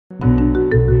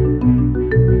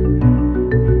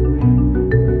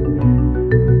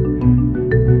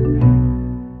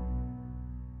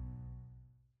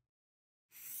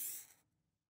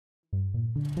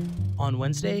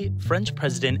Wednesday, French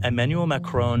President Emmanuel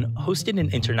Macron hosted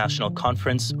an international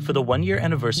conference for the one-year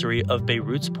anniversary of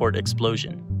Beirut's port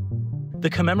explosion. The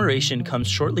commemoration comes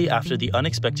shortly after the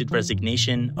unexpected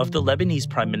resignation of the Lebanese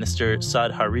Prime Minister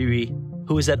Saad Hariri,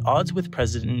 who is at odds with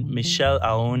President Michel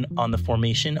Aoun on the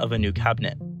formation of a new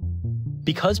cabinet.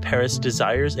 Because Paris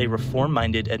desires a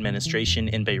reform-minded administration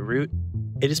in Beirut,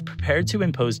 it is prepared to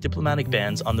impose diplomatic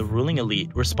bans on the ruling elite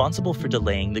responsible for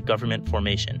delaying the government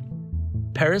formation.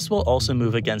 Paris will also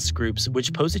move against groups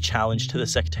which pose a challenge to the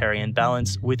sectarian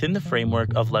balance within the framework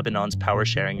of Lebanon's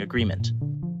power-sharing agreement.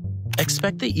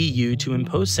 Expect the EU to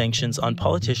impose sanctions on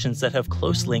politicians that have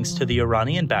close links to the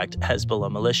Iranian-backed Hezbollah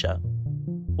militia.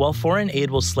 While foreign aid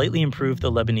will slightly improve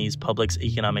the Lebanese public's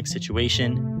economic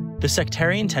situation, the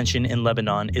sectarian tension in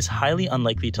Lebanon is highly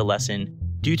unlikely to lessen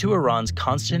due to Iran's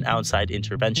constant outside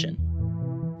intervention.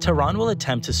 Tehran will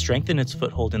attempt to strengthen its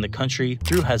foothold in the country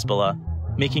through Hezbollah,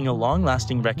 making a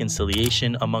long-lasting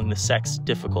reconciliation among the sects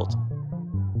difficult.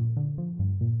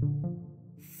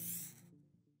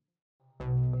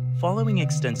 Following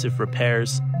extensive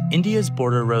repairs, India's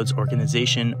Border Roads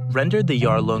Organization rendered the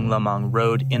Yarlung-Lamang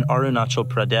Road in Arunachal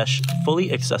Pradesh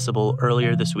fully accessible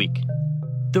earlier this week.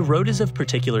 The road is of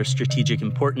particular strategic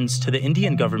importance to the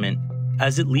Indian government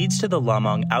as it leads to the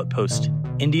Lamang Outpost,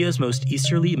 India's most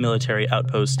easterly military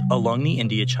outpost along the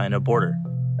India-China border.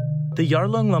 The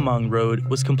Yarlung-Lamang Road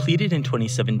was completed in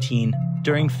 2017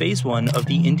 during Phase 1 of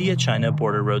the India-China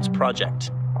Border Roads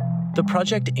project. The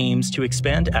project aims to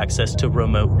expand access to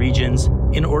remote regions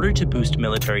in order to boost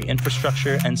military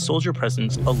infrastructure and soldier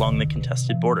presence along the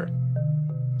contested border.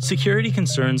 Security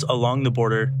concerns along the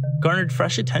border garnered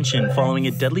fresh attention following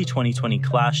a deadly 2020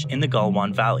 clash in the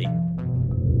Galwan Valley.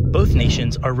 Both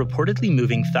nations are reportedly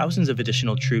moving thousands of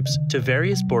additional troops to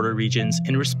various border regions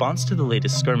in response to the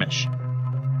latest skirmish.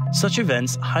 Such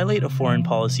events highlight a foreign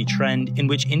policy trend in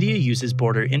which India uses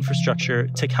border infrastructure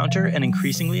to counter an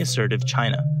increasingly assertive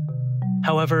China.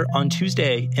 However, on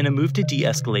Tuesday, in a move to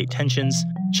de-escalate tensions,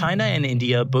 China and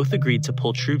India both agreed to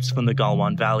pull troops from the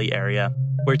Galwan Valley area,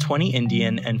 where 20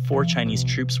 Indian and 4 Chinese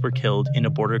troops were killed in a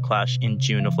border clash in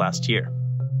June of last year.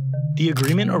 The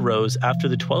agreement arose after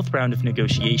the 12th round of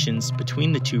negotiations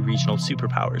between the two regional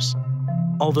superpowers.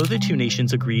 Although the two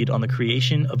nations agreed on the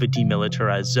creation of a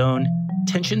demilitarized zone,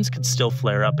 tensions could still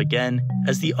flare up again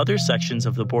as the other sections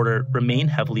of the border remain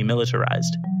heavily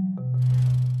militarized.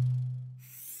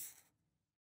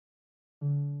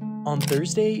 On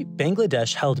Thursday,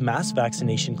 Bangladesh held mass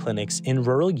vaccination clinics in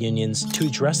rural unions to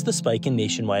address the spike in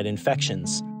nationwide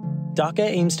infections. Dhaka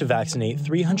aims to vaccinate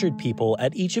 300 people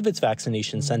at each of its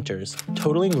vaccination centers,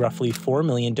 totaling roughly 4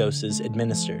 million doses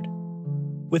administered.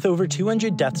 With over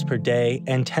 200 deaths per day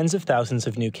and tens of thousands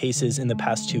of new cases in the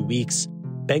past 2 weeks,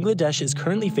 Bangladesh is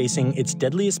currently facing its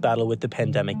deadliest battle with the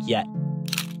pandemic yet.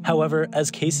 However, as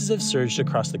cases have surged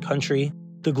across the country,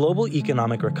 the global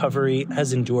economic recovery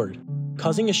has endured,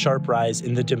 causing a sharp rise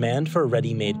in the demand for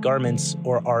ready-made garments,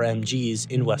 or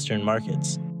RMGs, in Western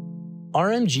markets.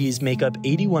 RMGs make up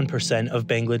 81% of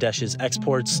Bangladesh's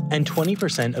exports and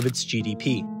 20% of its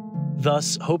GDP.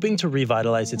 Thus, hoping to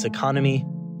revitalize its economy,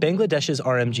 Bangladesh's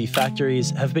RMG factories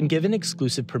have been given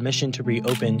exclusive permission to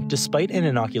reopen despite an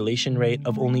inoculation rate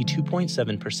of only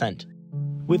 2.7%.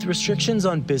 With restrictions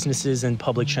on businesses and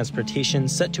public transportation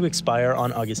set to expire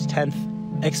on August 10th,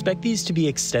 expect these to be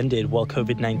extended while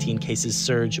COVID-19 cases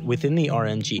surge within the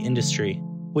RMG industry,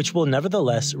 which will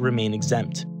nevertheless remain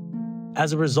exempt.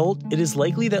 As a result, it is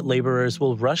likely that laborers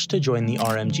will rush to join the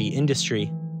RMG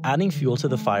industry, adding fuel to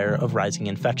the fire of rising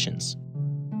infections.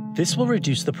 This will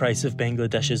reduce the price of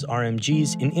Bangladesh's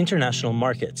RMGs in international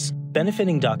markets,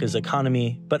 benefiting Dhaka's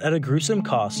economy, but at a gruesome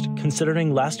cost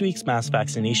considering last week's mass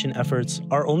vaccination efforts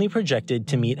are only projected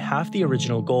to meet half the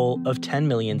original goal of 10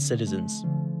 million citizens.